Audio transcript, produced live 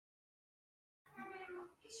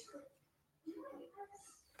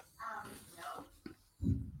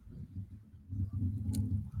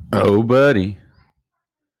Oh, buddy.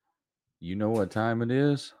 You know what time it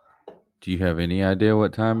is? Do you have any idea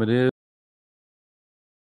what time it is?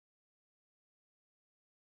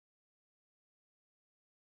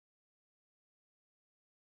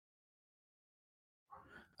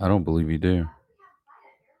 I don't believe you do.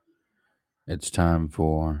 It's time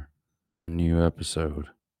for a new episode.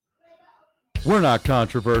 We're not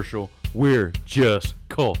controversial. We're just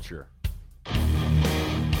culture.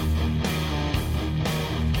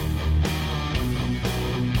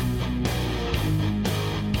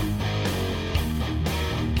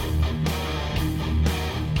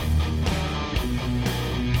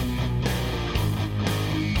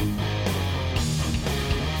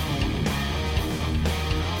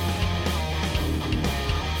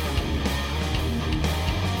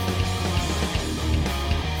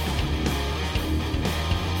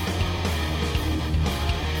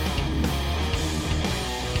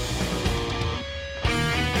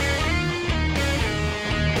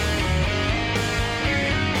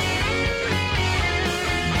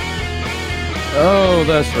 Oh,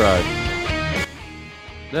 that's right.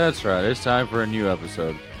 That's right. It's time for a new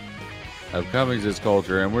episode of Cummings is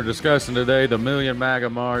Culture, and we're discussing today the M.A.G.A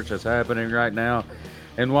march that's happening right now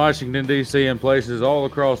in Washington D.C. and places all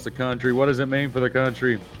across the country. What does it mean for the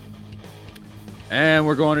country? And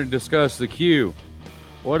we're going to discuss the Q.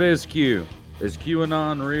 What is Q? Is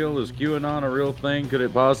QAnon real? Is QAnon a real thing? Could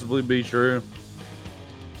it possibly be true?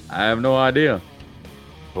 I have no idea,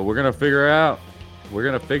 but we're going to figure it out. We're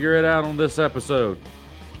going to figure it out on this episode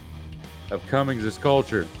of Cummings is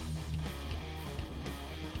Culture.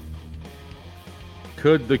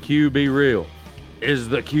 Could the Q be real? Is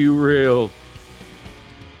the Q real?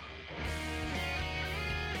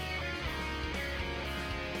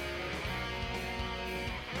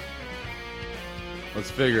 Let's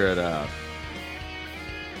figure it out.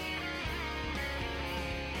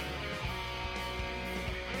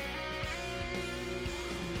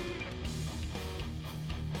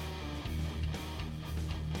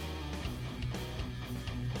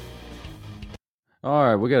 All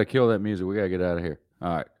right, we got to kill that music. We got to get out of here.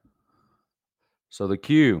 All right. So the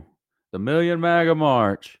Q, the M.A.G.A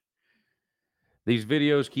march. These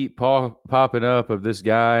videos keep popping up of this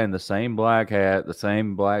guy in the same black hat, the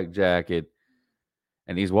same black jacket,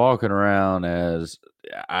 and he's walking around as,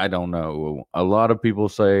 I don't know. A lot of people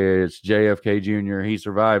say it's JFK Jr. He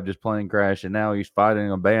survived his plane crash, and now he's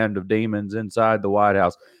fighting a band of demons inside the White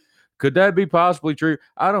House. Could that be possibly true?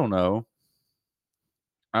 I don't know.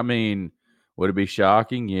 I mean, would it be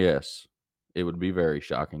shocking? Yes. It would be very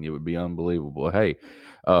shocking. It would be unbelievable. Hey,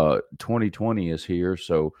 2020 is here,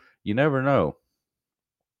 so you never know.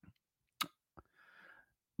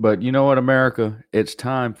 But you know what, America? It's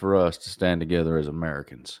time for us to stand together as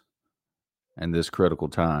Americans in this critical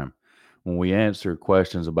time when we answer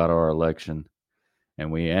questions about our election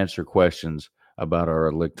and we answer questions about our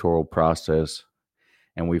electoral process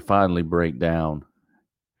and we finally break down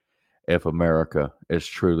if America has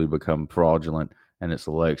truly become fraudulent in its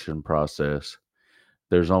election process.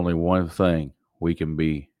 There's only one thing we can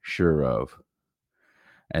be sure of,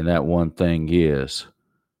 and that one thing is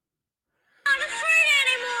I'm not afraid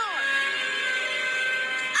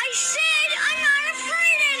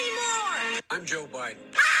anymore. I'm Joe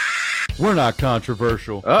Biden. We're not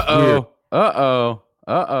controversial.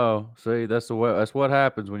 See, that's what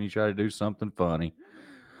happens when you try to do something funny.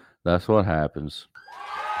 That's what happens.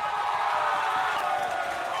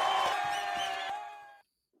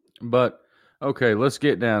 But okay, let's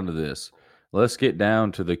get down to this. Let's get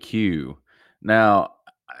down to the Q. Now,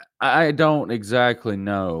 I don't exactly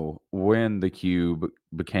know when the Q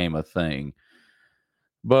became a thing,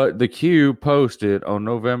 but the Q posted on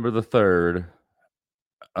November the 3rd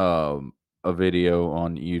a video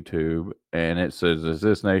on YouTube, and it says, "As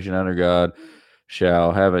this nation under God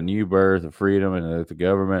shall have a new birth of freedom, and that the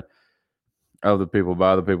government of the people,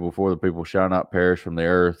 by the people, for the people, shall not perish from the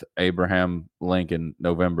earth. Abraham Lincoln,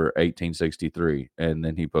 November 1863." And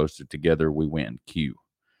then he posted, "Together we win, Q."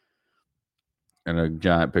 And a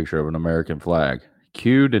giant picture of an American flag.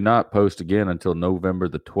 Q did not post again until November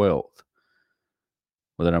the 12th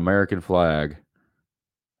with an American flag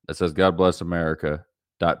that says "God bless America"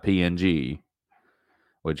 .png,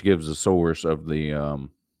 which gives the source of the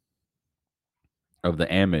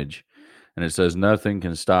image, and it says, "Nothing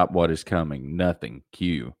can stop what is coming. Nothing.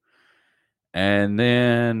 Q." And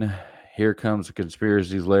then here comes the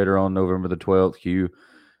conspiracies later on November the 12th. Q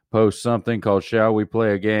posts something called "Shall we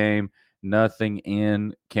play a game?"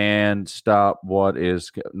 Nothing can stop what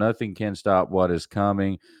is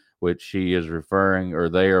coming. which she is referring, or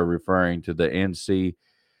they are referring to the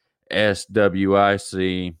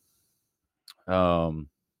NCSWIC. Um,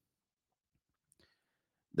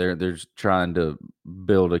 they're trying to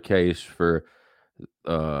build a case for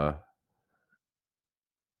uh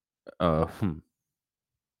uh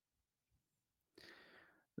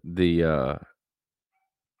the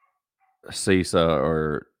CISA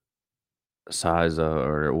or CISA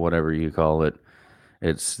or whatever you call it.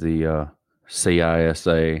 It's the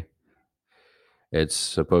CISA. It's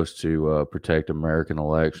supposed to protect American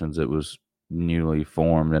elections. It was newly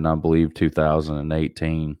formed in, I believe,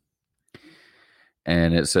 2018.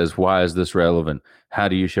 And it says, why is this relevant? How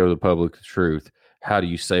do you show the public the truth? How do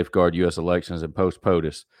you safeguard U.S. elections and post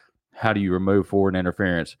POTUS? How do you remove foreign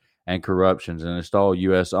interference and corruptions and install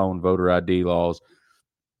U.S. owned voter ID laws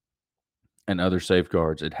and other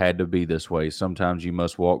safeguards? It had to be this way. Sometimes you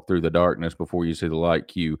must walk through the darkness before you see the light,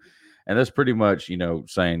 Q. And that's pretty much,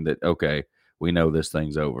 saying that, okay, we know this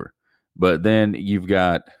thing's over. But then you've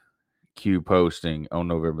got Q posting on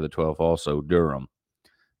November the 12th, also Durham.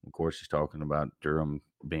 Of course, he's talking about Durham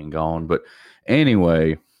being gone. But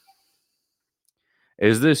anyway,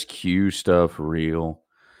 is this Q stuff real?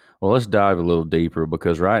 Well, let's dive a little deeper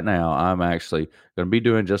because right now I'm actually going to be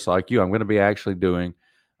doing just like you. I'm going to be actually doing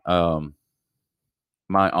um,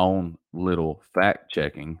 my own little fact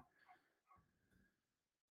checking.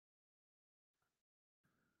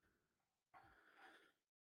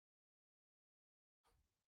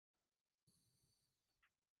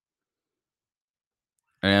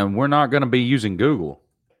 And we're not going to be using Google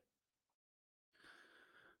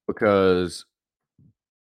because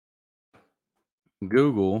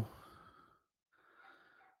Google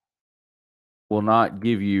will not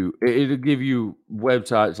give you, it'll give you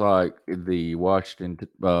websites like the Washington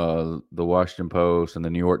Post and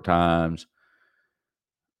the New York Times.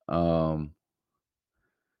 Um,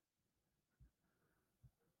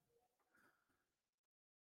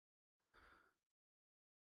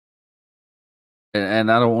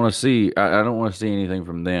 and I don't want to see, I don't want to see anything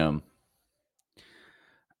from them.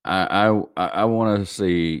 I want to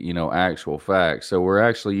see, actual facts. So we're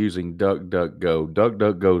actually using DuckDuckGo.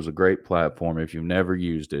 DuckDuckGo is a great platform if you've never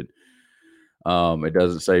used it. It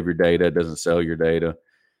doesn't save your data, it doesn't sell your data,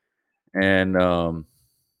 and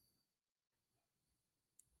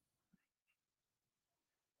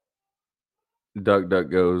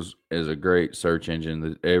DuckDuckGo is a great search engine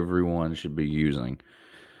that everyone should be using.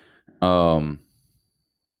 Um,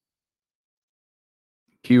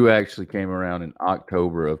 Q actually came around in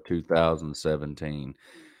October of 2017.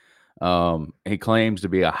 He claims to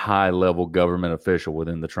be a high level government official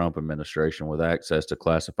within the Trump administration with access to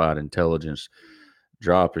classified intelligence,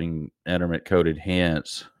 dropping internet coded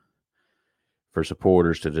hints for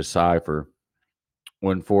supporters to decipher.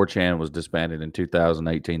 When 4chan was disbanded in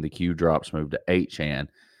 2018, the Q drops moved to 8chan,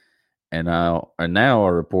 and now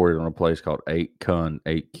are reported on a place called 8kun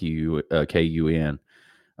 8Q KUN.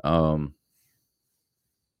 Um,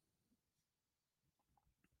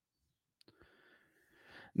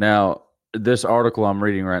 Now, this article I'm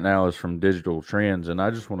reading right now is from Digital Trends, and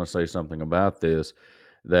I just want to say something about this.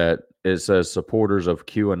 That it says supporters of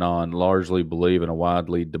QAnon largely believe in a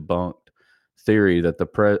widely debunked theory that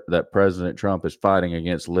that President Trump is fighting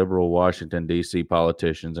against liberal Washington D.C.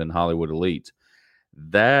 politicians and Hollywood elites.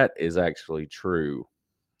 That is actually true.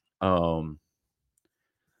 Um,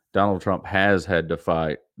 Donald Trump has had to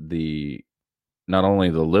fight the not only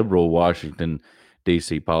the liberal Washington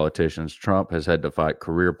D.C. politicians. Trump has had to fight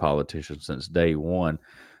career politicians since day one.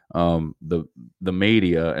 The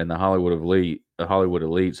media and the Hollywood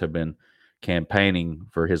elites have been campaigning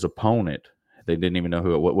for his opponent. They didn't even know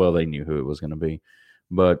who it was. Well, they knew who it was going to be,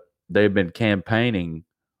 but they've been campaigning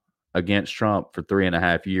against Trump for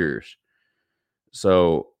 3.5 years.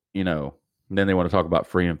 So, then they want to talk about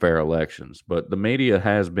free and fair elections. But the media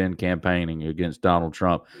has been campaigning against Donald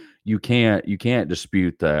Trump. You can't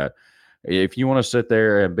dispute that. If you want to sit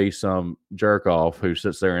there and be some jerk off who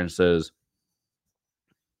sits there and says,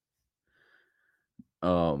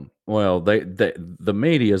 well, the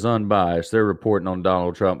media is unbiased. They're reporting on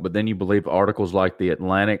Donald Trump, but then you believe articles like the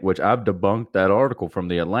Atlantic, which I've debunked that article from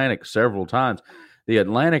the Atlantic several times. The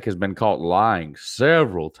Atlantic has been caught lying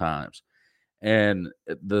several times, and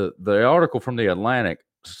the article from the Atlantic,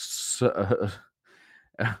 the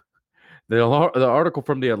article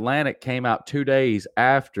from the Atlantic came out 2 days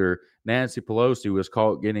after Nancy Pelosi was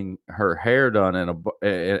caught getting her hair done in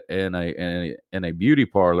a beauty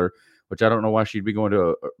parlor, which I don't know why she'd be going to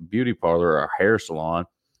a beauty parlor or a hair salon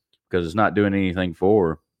because it's not doing anything for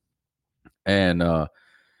her. And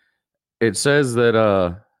it says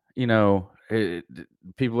that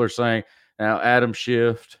people are saying now Adam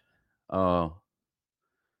Schiff. as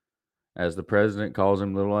the president calls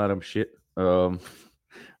him, little Adam shit.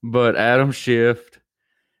 But Adam Schiff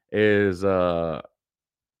is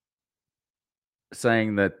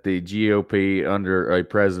saying that the GOP under a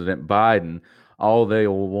President Biden, all they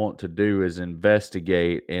will want to do is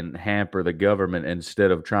investigate and hamper the government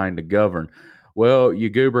instead of trying to govern. Well, you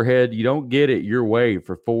gooberhead, you don't get it your way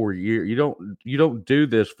for 4 years. You don't do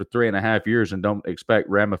this for 3.5 years and don't expect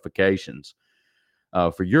ramifications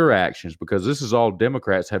for your actions, because this is all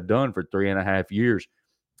Democrats have done for 3.5 years,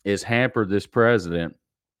 is hamper this president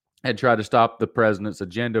and try to stop the president's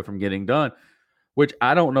agenda from getting done, which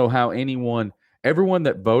I don't know how everyone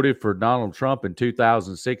that voted for Donald Trump in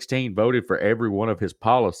 2016 voted for every one of his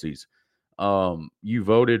policies. You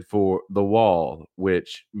voted for the wall,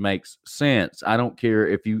 which makes sense. I don't care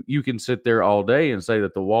if you can sit there all day and say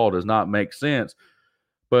that the wall does not make sense,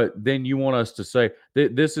 but then you want us to say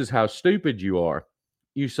that this is how stupid you are.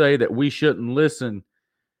 You say that we shouldn't listen.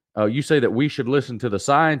 You say that we should listen to the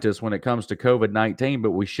scientists when it comes to COVID-19,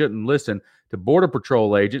 but we shouldn't listen to Border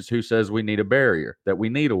Patrol agents who says we need a barrier, that we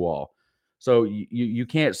need a wall. So you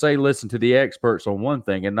can't say listen to the experts on one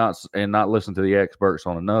thing and not listen to the experts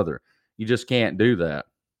on another. You just can't do that.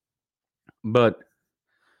 But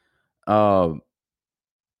uh,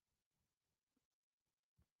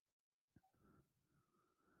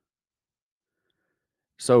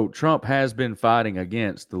 so Trump has been fighting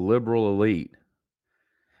against the liberal elite.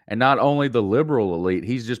 And not only the liberal elite,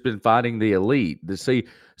 he's just been fighting the elite. To see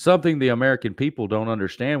something the American people don't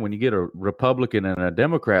understand, when you get a Republican and a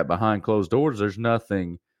Democrat behind closed doors, there's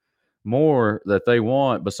nothing more that they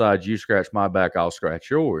want besides you scratch my back, I'll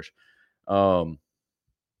scratch yours. Um,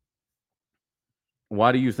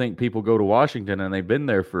 why do you think people go to Washington and they've been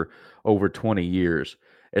there for over 20 years?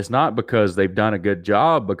 It's not because they've done a good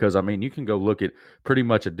job, because, I mean, you can go look at pretty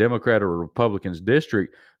much a Democrat or a Republican's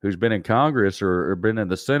district who's been in Congress or been in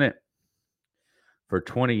the Senate for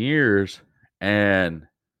 20 years, and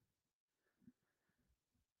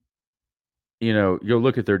you'll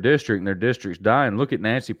look at their district and their district's dying. Look at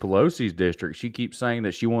Nancy Pelosi's district. She keeps saying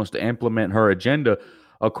that she wants to implement her agenda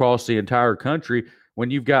across the entire country when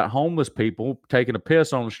you've got homeless people taking a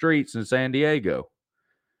piss on the streets in San Diego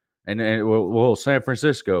and San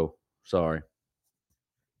Francisco. Sorry.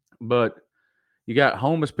 But you got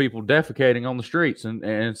homeless people defecating on the streets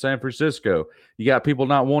in San Francisco. You got people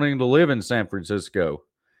not wanting to live in San Francisco.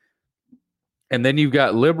 And then you've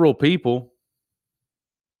got liberal people.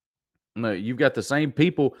 You've got the same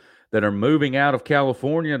people that are moving out of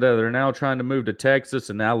California that are now trying to move to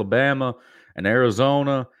Texas and Alabama and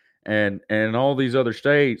Arizona and all these other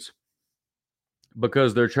states,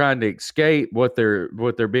 because they're trying to escape what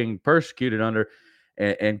they're being persecuted under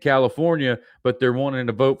in California, but they're wanting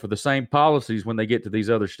to vote for the same policies when they get to these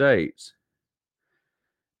other states.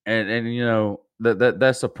 And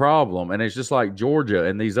that's a problem. And it's just like Georgia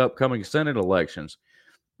and these upcoming Senate elections.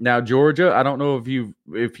 Now, Georgia, I don't know if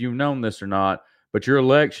you've known this or not, but your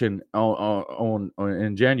election on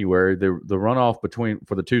in January, the runoff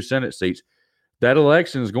for the two Senate seats, that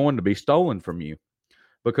election is going to be stolen from you,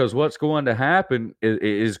 because what's going to happen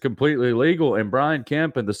is completely illegal. And Brian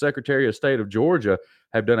Kemp and the Secretary of State of Georgia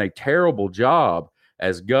have done a terrible job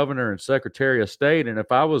as governor and Secretary of State. And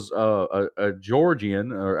if I was a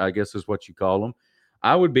Georgian, or I guess is what you call them,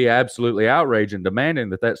 I would be absolutely outraged and demanding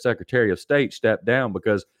that Secretary of State step down,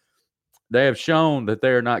 because they have shown that they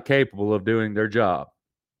are not capable of doing their job.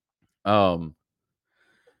 When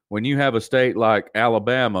you have a state like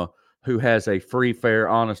Alabama who has a free, fair,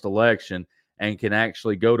 honest election and can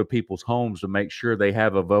actually go to people's homes to make sure they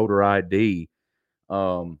have a voter ID,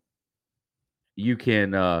 you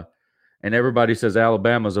can, and everybody says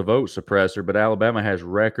Alabama's a vote suppressor, but Alabama has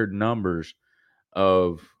record numbers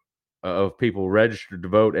of people registered to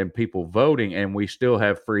vote and people voting, and we still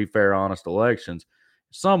have free, fair, honest elections,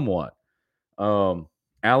 somewhat.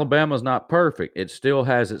 Alabama's not perfect. It still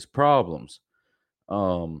has its problems.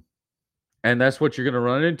 And that's what you're going to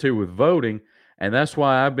run into with voting. And that's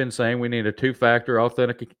why I've been saying we need a two-factor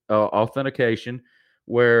authentication,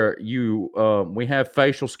 where we have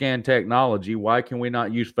facial scan technology. Why can we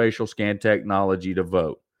not use facial scan technology to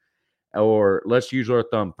vote? Or let's use our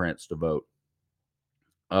thumbprints to vote.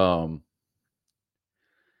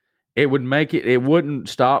 It wouldn't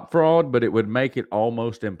stop fraud, but it would make it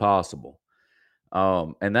almost impossible.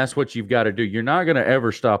 And that's what you've got to do. You're not going to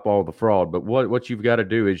ever stop all the fraud, but what you've got to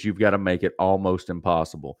do is you've got to make it almost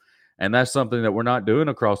impossible. And that's something that we're not doing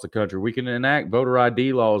across the country. We can enact voter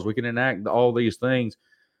ID laws. We can enact all these things.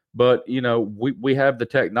 But, we have the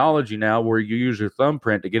technology now where you use your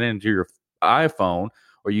thumbprint to get into your iPhone,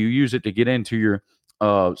 or you use it to get into your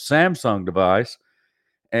Samsung device.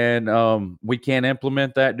 And we can't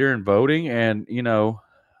implement that during voting. And,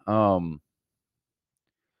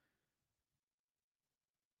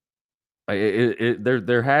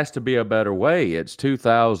 there has to be a better way. It's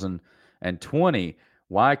 2020.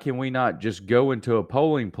 Why can we not just go into a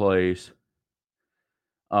polling place,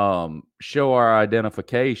 show our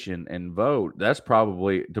identification and vote? That's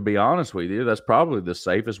probably, to be honest with you, that's probably the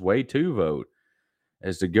safest way to vote,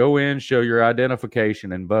 is to go in, show your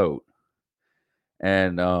identification, and vote.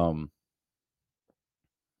 And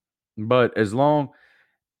but as long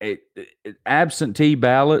absentee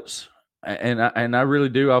ballots, and I really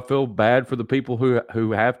do, I feel bad for the people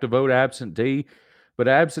who have to vote absentee, but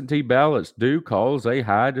absentee ballots do cause a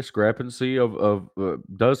high discrepancy of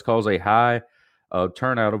does cause a high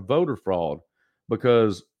turnout of voter fraud,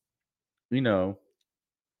 because you know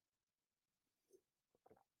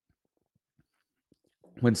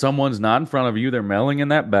when someone's not in front of you, they're mailing in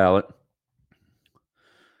that ballot.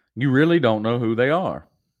 You really don't know who they are.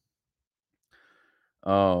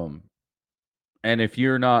 Um, and if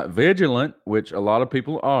you're not vigilant, which a lot of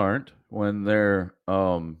people aren't when they're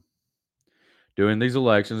doing these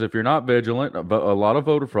elections, if you're not vigilant, a lot of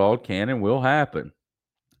voter fraud can and will happen,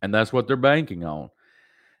 and that's what they're banking on.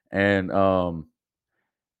 And to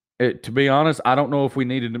be honest, I don't know if we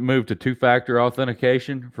needed to move to two-factor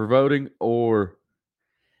authentication for voting, or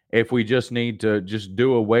if we just need to just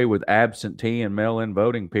do away with absentee and mail-in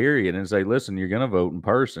voting, period, and say, listen, you're going to vote in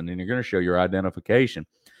person and you're going to show your identification.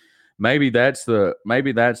 Maybe that's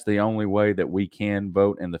the only way that we can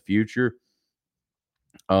vote in the future.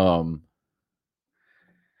 Because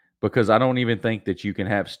I don't even think that you can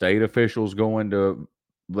have state officials going to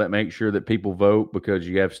make sure that people vote, because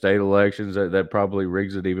you have state elections that probably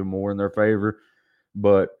rigs it even more in their favor.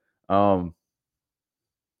 But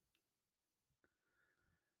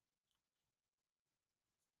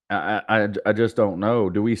I just don't know.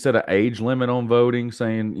 Do we set an age limit on voting,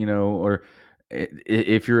 saying, or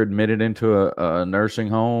if you're admitted into a nursing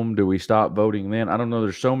home, do we stop voting then? I don't know.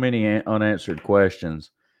 There's so many unanswered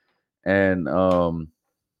questions, and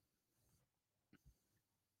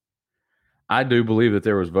I do believe that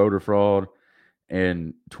there was voter fraud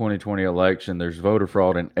in 2020 election. There's voter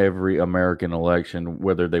fraud in every American election,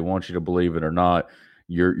 whether they want you to believe it or not.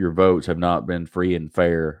 Your votes have not been free and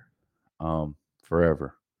fair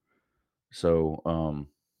forever. So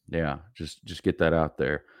yeah, just get that out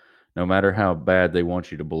there. No matter how bad they want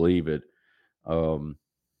you to believe it, um,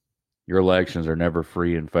 your elections are never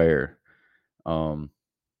free and fair. Um,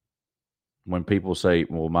 when people say,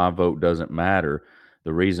 "Well, my vote doesn't matter,"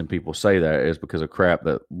 the reason people say that is because of crap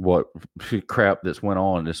that's went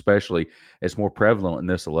on. Especially, it's more prevalent in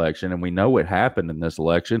this election, and we know what happened in this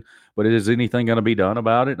election. But is anything going to be done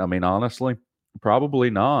about it? I mean, honestly, probably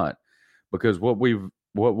not, because what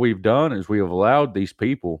we've done is we have allowed these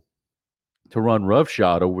people to run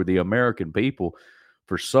roughshod over the American people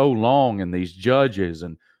for so long, and these judges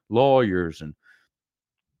and lawyers, and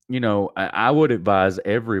I would advise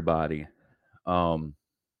everybody. Um,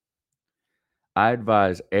 I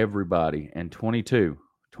advise everybody in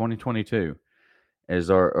 2022 is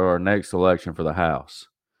our next election for the House.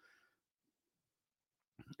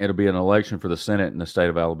 It'll be an election for the Senate in the state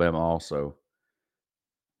of Alabama also.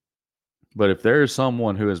 But if there is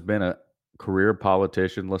someone who has been a career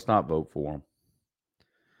politician, let's not vote for them.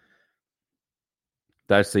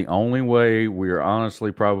 That's the only way we are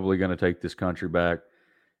honestly probably going to take this country back,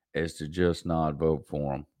 is to just not vote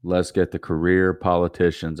for them. Let's get the career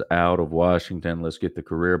politicians out of Washington. Let's get the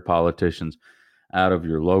career politicians out of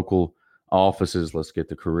your local offices. Let's get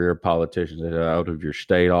the career politicians out of your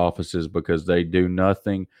state offices, because they do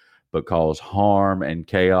nothing but cause harm and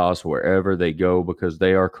chaos wherever they go, because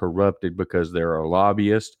they are corrupted, because there are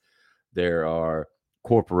lobbyists, there are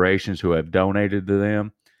corporations who have donated to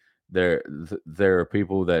them. There are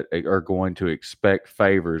people that are going to expect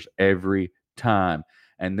favors every time.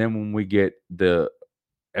 And then when we get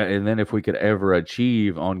and then if we could ever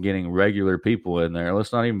achieve on getting regular people in there,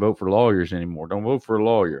 let's not even vote for lawyers anymore. Don't vote for a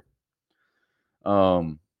lawyer.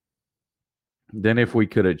 Um, then if we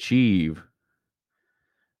could achieve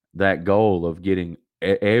that goal of getting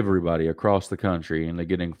everybody across the country and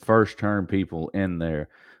getting first term people in there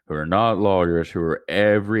who are not lawyers, who are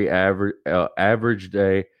average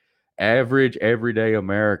everyday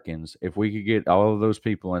Americans, if we could get all of those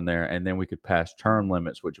people in there, and then we could pass term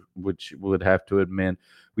limits, which would have to amend,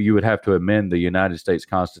 you would have to amend the United States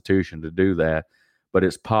Constitution to do that, but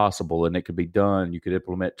it's possible and it could be done. You could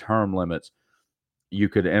implement term limits. You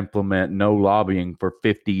could implement no lobbying for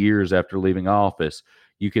 50 years after leaving office.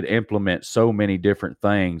 You could implement so many different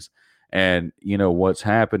things. And what's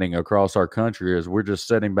happening across our country is we're just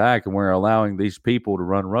sitting back and we're allowing these people to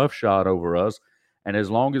run roughshod over us. And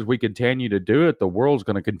as long as we continue to do it, the world's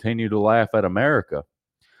going to continue to laugh at America.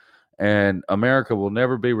 And America will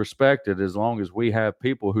never be respected as long as we have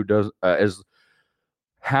people who does as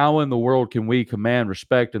how in the world can we command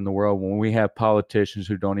respect in the world when we have politicians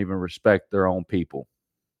who don't even respect their own people?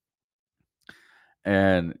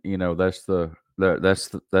 And that's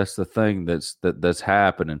the thing that's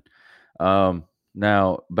happening.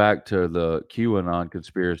 Now back to the QAnon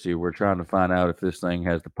conspiracy. We're trying to find out if this thing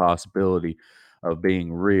has the possibility of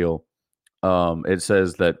being real. It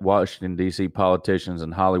says that Washington D.C. politicians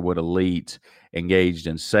and Hollywood elites engaged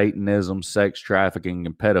in Satanism, sex trafficking,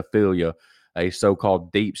 and pedophilia, a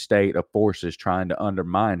so-called deep state of forces trying to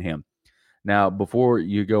undermine him. Now, before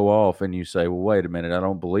you go off and you say, "Well, wait a minute, I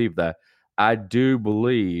don't believe that," I do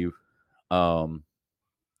believe um,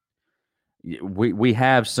 we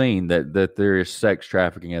have seen that there is sex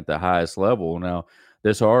trafficking at the highest level. Now,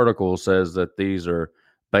 this article says that these are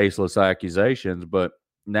baseless accusations, but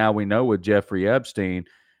now we know with Jeffrey Epstein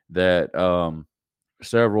that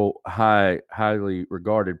several highly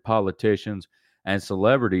regarded politicians and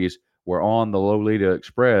celebrities were on the Lolita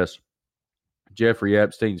Express, Jeffrey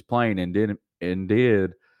Epstein's plane, and did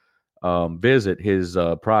visit his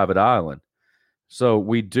private island. So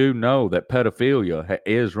we do know that pedophilia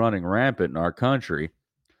is running rampant in our country,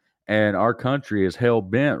 and our country is hell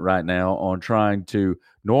bent right now on trying to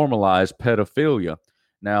normalize pedophilia.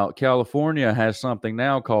 Now, California has something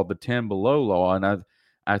now called the 10 below law, and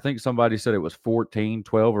I think somebody said it was 14,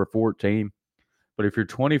 12 or 14. But if you're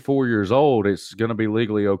 24 years old, it's going to be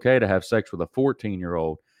legally okay to have sex with a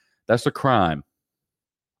 14-year-old. That's a crime.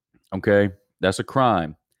 Okay? That's a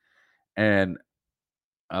crime. And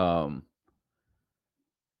um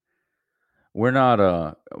we're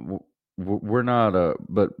not we're not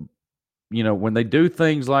but when they do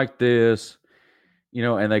things like this,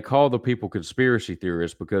 and they call the people conspiracy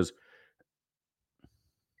theorists because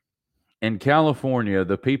in California,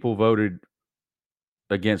 the people voted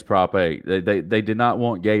against Prop 8. They did not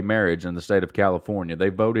want gay marriage in the state of California. They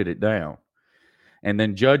voted it down. And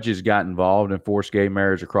then judges got involved and forced gay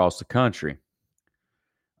marriage across the country.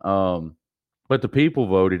 But the people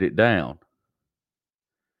voted it down.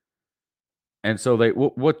 And so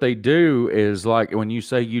what they do is, like, when you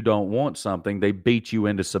say you don't want something, they beat you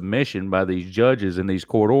into submission by these judges and these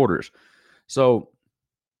court orders. So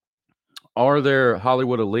are there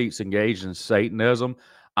Hollywood elites engaged in Satanism?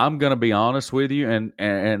 I'm going to be honest with you,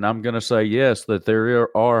 and I'm going to say yes, that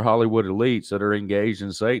there are Hollywood elites that are engaged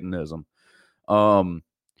in Satanism.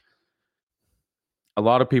 A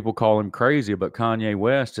lot of people call him crazy, but Kanye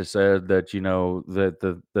West has said that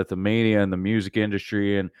that the media and the music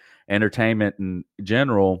industry and entertainment in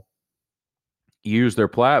general use their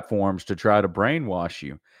platforms to try to brainwash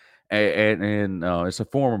you, and it's a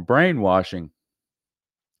form of brainwashing.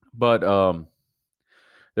 But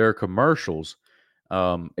there are commercials.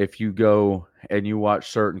 If you go and you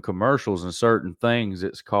watch certain commercials and certain things,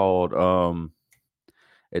 it's called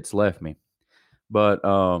it's left me, but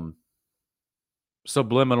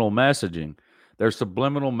subliminal messaging. There's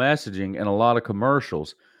subliminal messaging in a lot of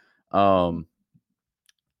commercials. Um,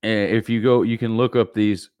 and if you go, you can look up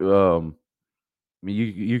these. You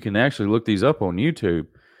can actually look these up on YouTube.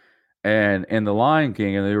 And in the Lion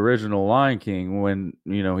King, in the original Lion King, when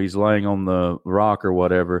he's laying on the rock or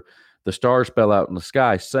whatever, the stars spell out in the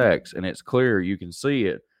sky sex, and it's clear, you can see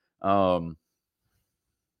it.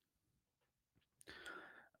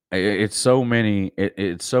 It's so many.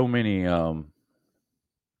 It's so many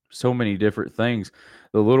different things.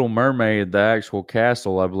 The Little Mermaid, the actual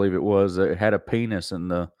castle, I believe it was, it had a penis in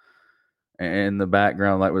the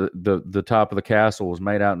background, like the top of the castle was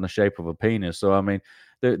made out in the shape of a penis. So I mean,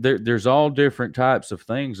 there's all different types of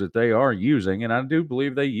things that they are using, and I do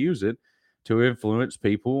believe they use it to influence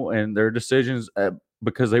people and their decisions,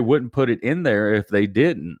 because they wouldn't put it in there if they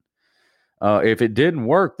didn't. If it didn't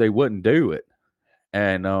work, they wouldn't do it.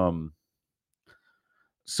 And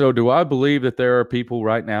so, do I believe that there are people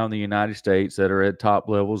right now in the United States that are at top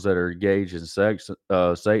levels that are engaged in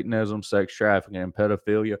Satanism, sex trafficking, and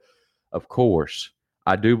pedophilia? Of course,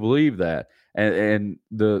 I do believe that, and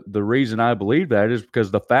the reason I believe that is because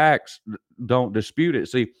the facts don't dispute it.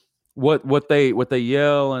 See, what they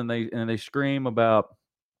yell and they scream about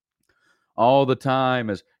all the time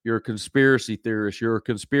is, "You're a conspiracy theorist. You're a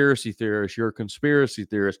conspiracy theorist. You're a conspiracy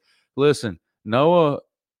theorist." Listen, Noah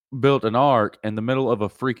built an ark in the middle of a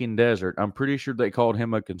freaking desert. I'm pretty sure they called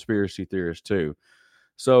him a conspiracy theorist too.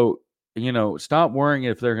 So, stop worrying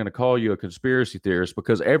if they're going to call you a conspiracy theorist,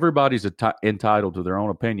 because everybody's entitled to their own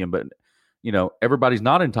opinion. But everybody's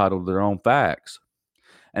not entitled to their own facts.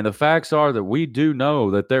 And the facts are that we do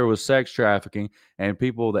know that there was sex trafficking and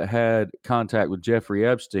people that had contact with Jeffrey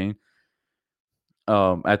Epstein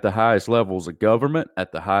at the highest levels of government,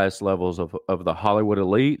 at the highest levels of the Hollywood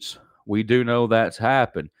elites. We do know that's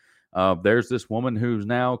happened. There's this woman who's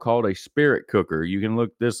now called a spirit cooker. You can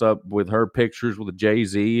look this up with her pictures with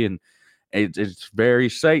Jay-Z, and it's very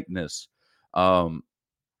Satanist. Um,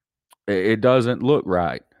 it doesn't look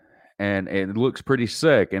right, and it looks pretty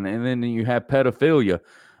sick. And then you have pedophilia.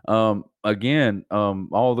 Again,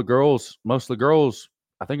 all the girls, most of the girls,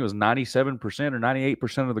 I think it was 97% or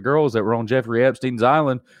 98% of the girls that were on Jeffrey Epstein's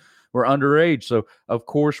island were underage. So of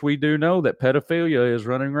course we do know that pedophilia is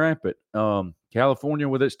running rampant. California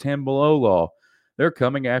with its 10 below law, they're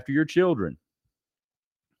coming after your children.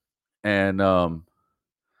 And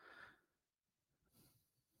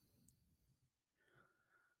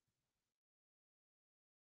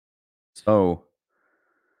so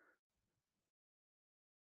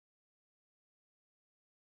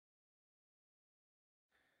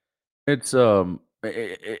it's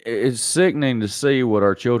sickening to see what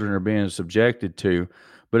our children are being subjected to,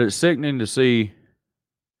 but it's sickening to see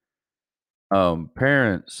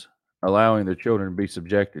parents allowing their children to be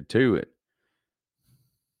subjected to it.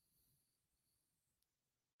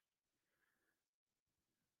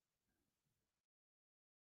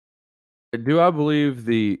 Do I believe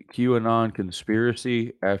the QAnon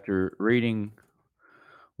conspiracy after reading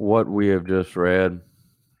what we have just read?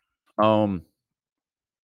 Um,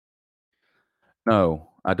 no,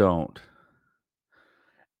 I don't.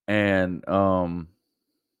 And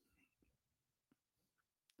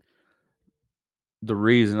the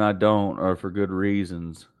reason I don't are for good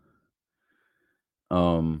reasons.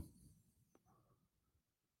 Um,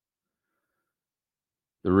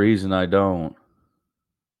 the reason I don't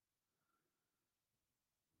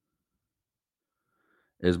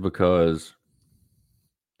is because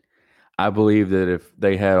I believe that if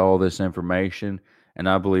they had all this information, and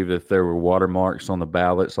I believe that if there were watermarks on the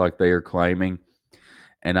ballots like they are claiming,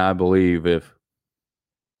 and I believe if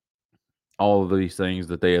all of these things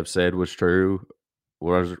that they have said was true,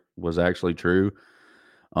 was actually true,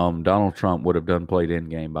 Donald Trump would have done played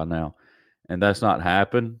Endgame by now, and that's not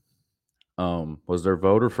happened. Was there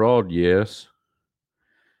voter fraud? Yes,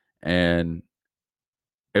 and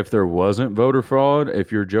if there wasn't voter fraud, if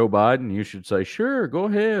you're Joe Biden, you should say, sure, go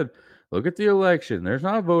ahead. Look at the election. There's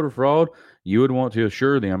not voter fraud. You would want to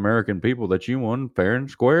assure the American people that you won fair and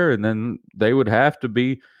square, and then they would have to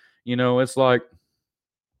be, it's like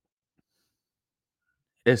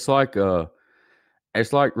it's like uh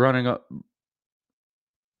it's like running up.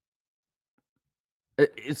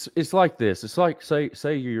 It's like this. It's like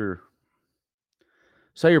say you're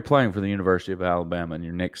playing for the University of Alabama and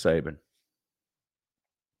you're Nick Saban,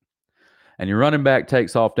 and your running back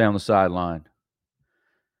takes off down the sideline.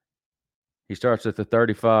 He starts at the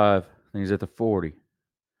 35, and he's at the 40.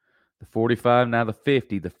 The 45, now the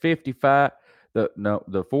 50, the 55,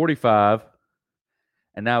 the 45,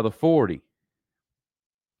 and now the 40.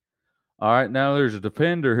 All right, now there's a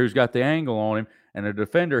defender who's got the angle on him, and the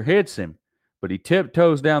defender hits him, but he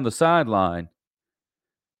tiptoes down the sideline,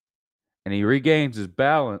 and he regains his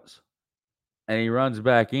balance, and he runs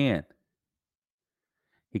back in.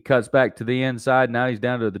 He cuts back to the inside. Now he's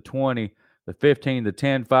down to the 20, the 15, the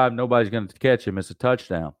 10, 5. Nobody's going to catch him. It's a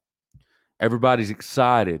touchdown. Everybody's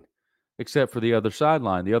excited except for the other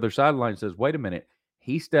sideline. The other sideline says, wait a minute.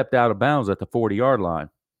 He stepped out of bounds at the 40-yard line.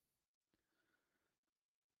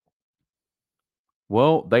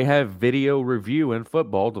 Well, they have video review in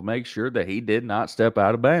football to make sure that he did not step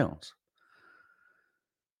out of bounds.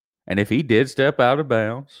 And if he did step out of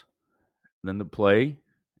bounds, then the play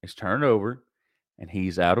is turned over and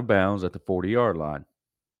he's out of bounds at the 40-yard line.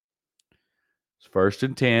 It's 1st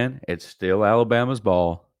and 10. It's still Alabama's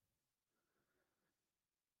ball,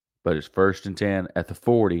 but it's 1st and 10 at the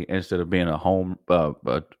 40 instead of being a home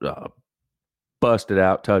busted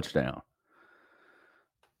out touchdown.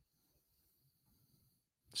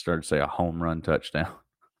 Started to say a home run touchdown.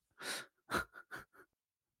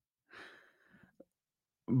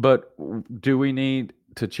 But do we need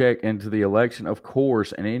to check into the election? Of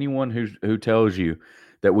course. And anyone who tells you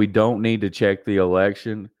that we don't need to check the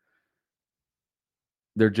election,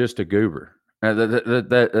 they're just a goober.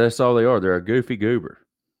 That's all they are. They're a goofy goober.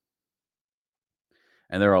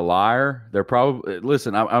 And they're a liar. They're probably,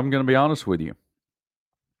 listen, I'm going to be honest with you.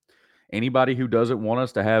 Anybody who doesn't want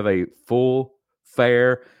us to have a full,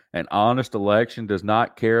 fair, and honest election does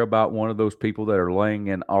not care about one of those people that are laying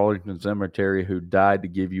in Arlington Cemetery who died to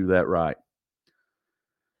give you that right.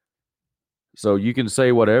 So you can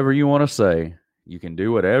say whatever you want to say. You can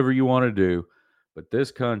do whatever you want to do, but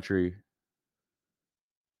this country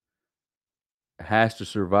has to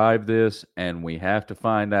survive this, and we have to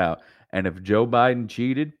find out. And if Joe Biden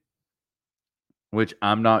cheated, which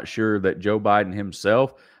I'm not sure that Joe Biden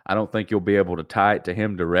himself, I don't think you'll be able to tie it to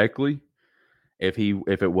him directly. If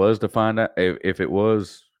it was to find out, if it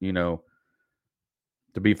was, to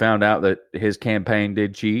be found out that his campaign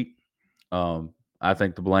did cheat, I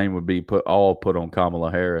think the blame would be put on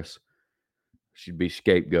Kamala Harris. She'd be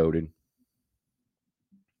scapegoated.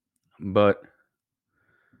 But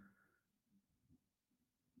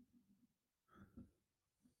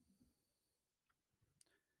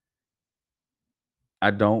I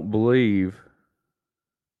don't believe,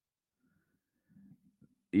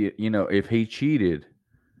 if he cheated,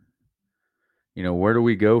 where do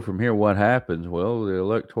we go from here? What happens? Well, the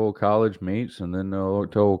electoral college meets, and then the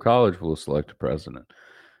electoral college will select a president.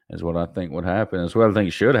 Is what I think would happen. Is what I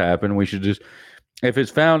think should happen. We should just, if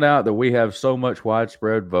it's found out that we have so much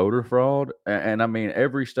widespread voter fraud, and I mean,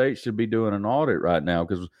 every state should be doing an audit right now,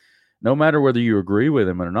 because no matter whether you agree with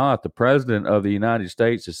him or not, the president of the United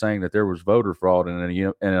States is saying that there was voter fraud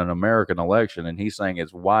in an American election, and he's saying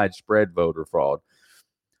it's widespread voter fraud.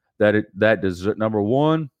 That does, number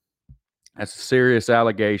one, that's a serious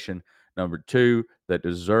allegation. Number two, that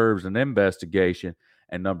deserves an investigation.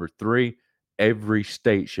 And number three, every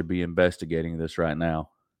state should be investigating this right now.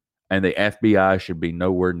 And the FBI should be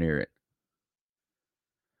nowhere near it.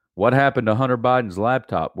 What happened to Hunter Biden's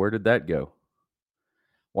laptop? Where did that go?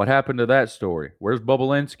 What happened to that story? Where's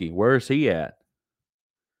Bobulinski? Where's he at?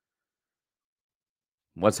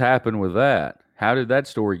 What's happened with that? How did that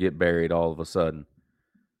story get buried all of a sudden?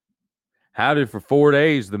 How did for 4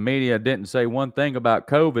 days the media didn't say one thing about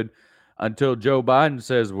COVID until Joe Biden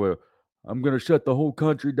says, well, I'm going to shut the whole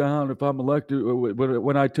country down if I'm elected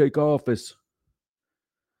when I take office.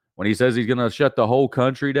 When he says he's going to shut the whole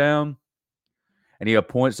country down, and he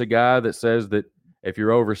appoints a guy that says that if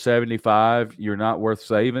you're over 75, you're not worth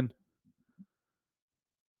saving,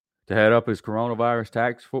 to head up his coronavirus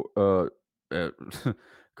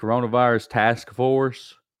task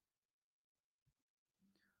force.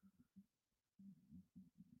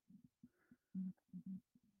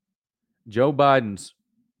 Joe Biden's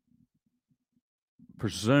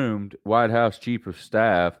presumed White House chief of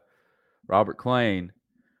staff, Robert Klein,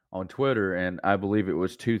 on Twitter, and I believe it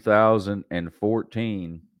was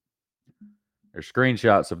 2014. There's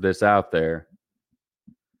screenshots of this out there.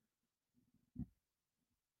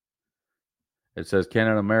 It says, "Can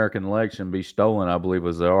an American election be stolen?" I believe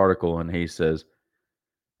was the article, and he says,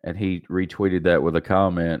 and he retweeted that with a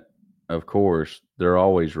comment, "Of course, they're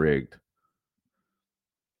always rigged."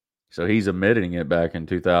 So he's admitting it back in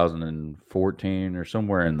 2014 or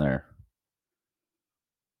somewhere in there.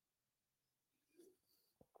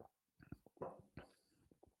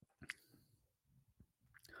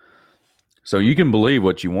 So you can believe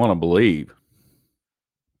what you want to believe.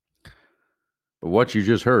 But what you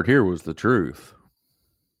just heard here was the truth.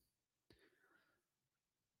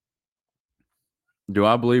 Do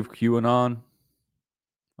I believe QAnon?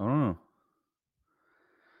 I don't know.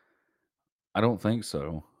 I don't think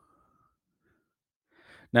so.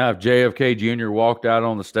 Now, if JFK Jr. walked out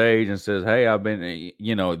on the stage and says, "Hey, I've been,"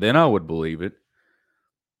 then I would believe it.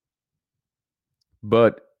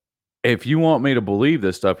 But if you want me to believe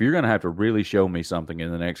this stuff, you're going to have to really show me something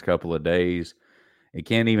in the next couple of days. It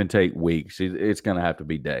can't even take weeks. It's going to have to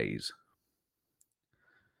be days.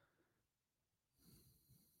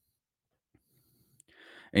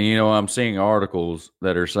 And, I'm seeing articles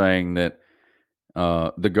that are saying that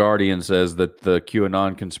The Guardian says that the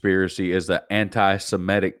QAnon conspiracy is an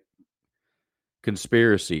anti-Semitic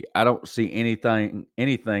conspiracy. I don't see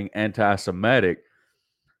anything anti-Semitic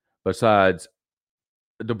besides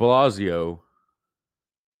de Blasio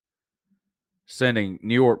sending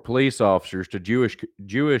New York police officers to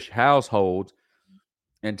Jewish households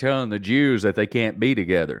and telling the Jews that they can't be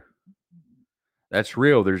together. That's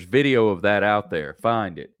real. There's video of that out there.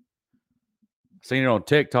 Find it. Seen it on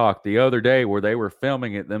TikTok the other day where they were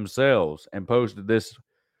filming it themselves and posted this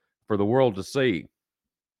for the world to see.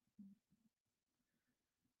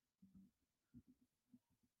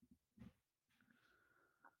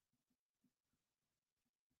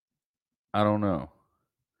 I don't know.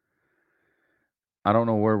 I don't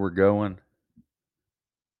know where we're going.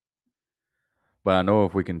 But I know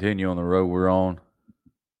if we continue on the road we're on,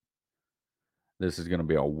 this is going to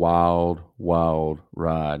be a wild, wild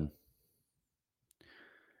ride.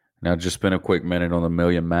 Now, just spend a quick minute on the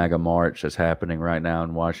Million MAGA March that's happening right now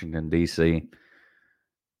in Washington, D.C.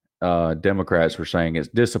 Democrats were saying it's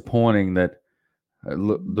disappointing that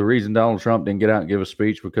The reason Donald Trump didn't get out and give a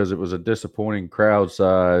speech because it was a disappointing crowd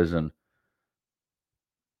size, and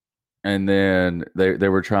then they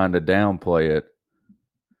were trying to downplay it.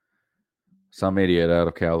 Some idiot out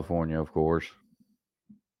of California, of course.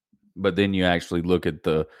 But then you actually look at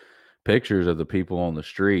the pictures of the people on the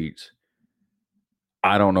streets.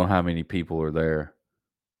 I don't know how many people are there,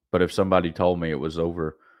 but if somebody told me it was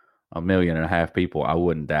over 1.5 million people, I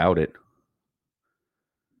wouldn't doubt it.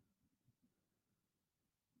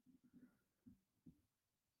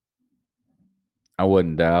 I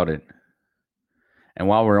wouldn't doubt it. And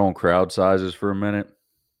while we're on crowd sizes for a minute,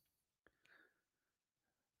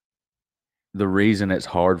 the reason it's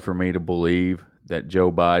hard for me to believe that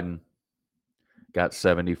Joe Biden got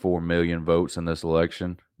 74 million votes in this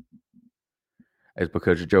election is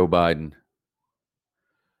because Joe Biden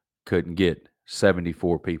couldn't get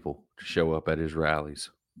 74 people to show up at his rallies.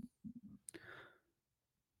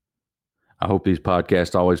 I hope these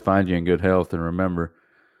podcasts always find you in good health. And remember,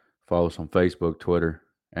 follow us on Facebook, Twitter,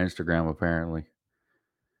 Instagram, apparently.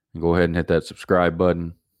 And go ahead and hit that subscribe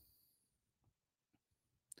button.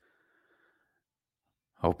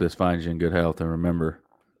 Hope this finds you in good health. And remember,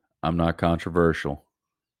 I'm not controversial.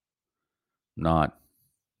 Not.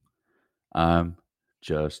 I'm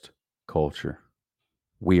just culture.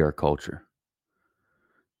 We are culture.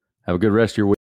 Have a good rest of your week.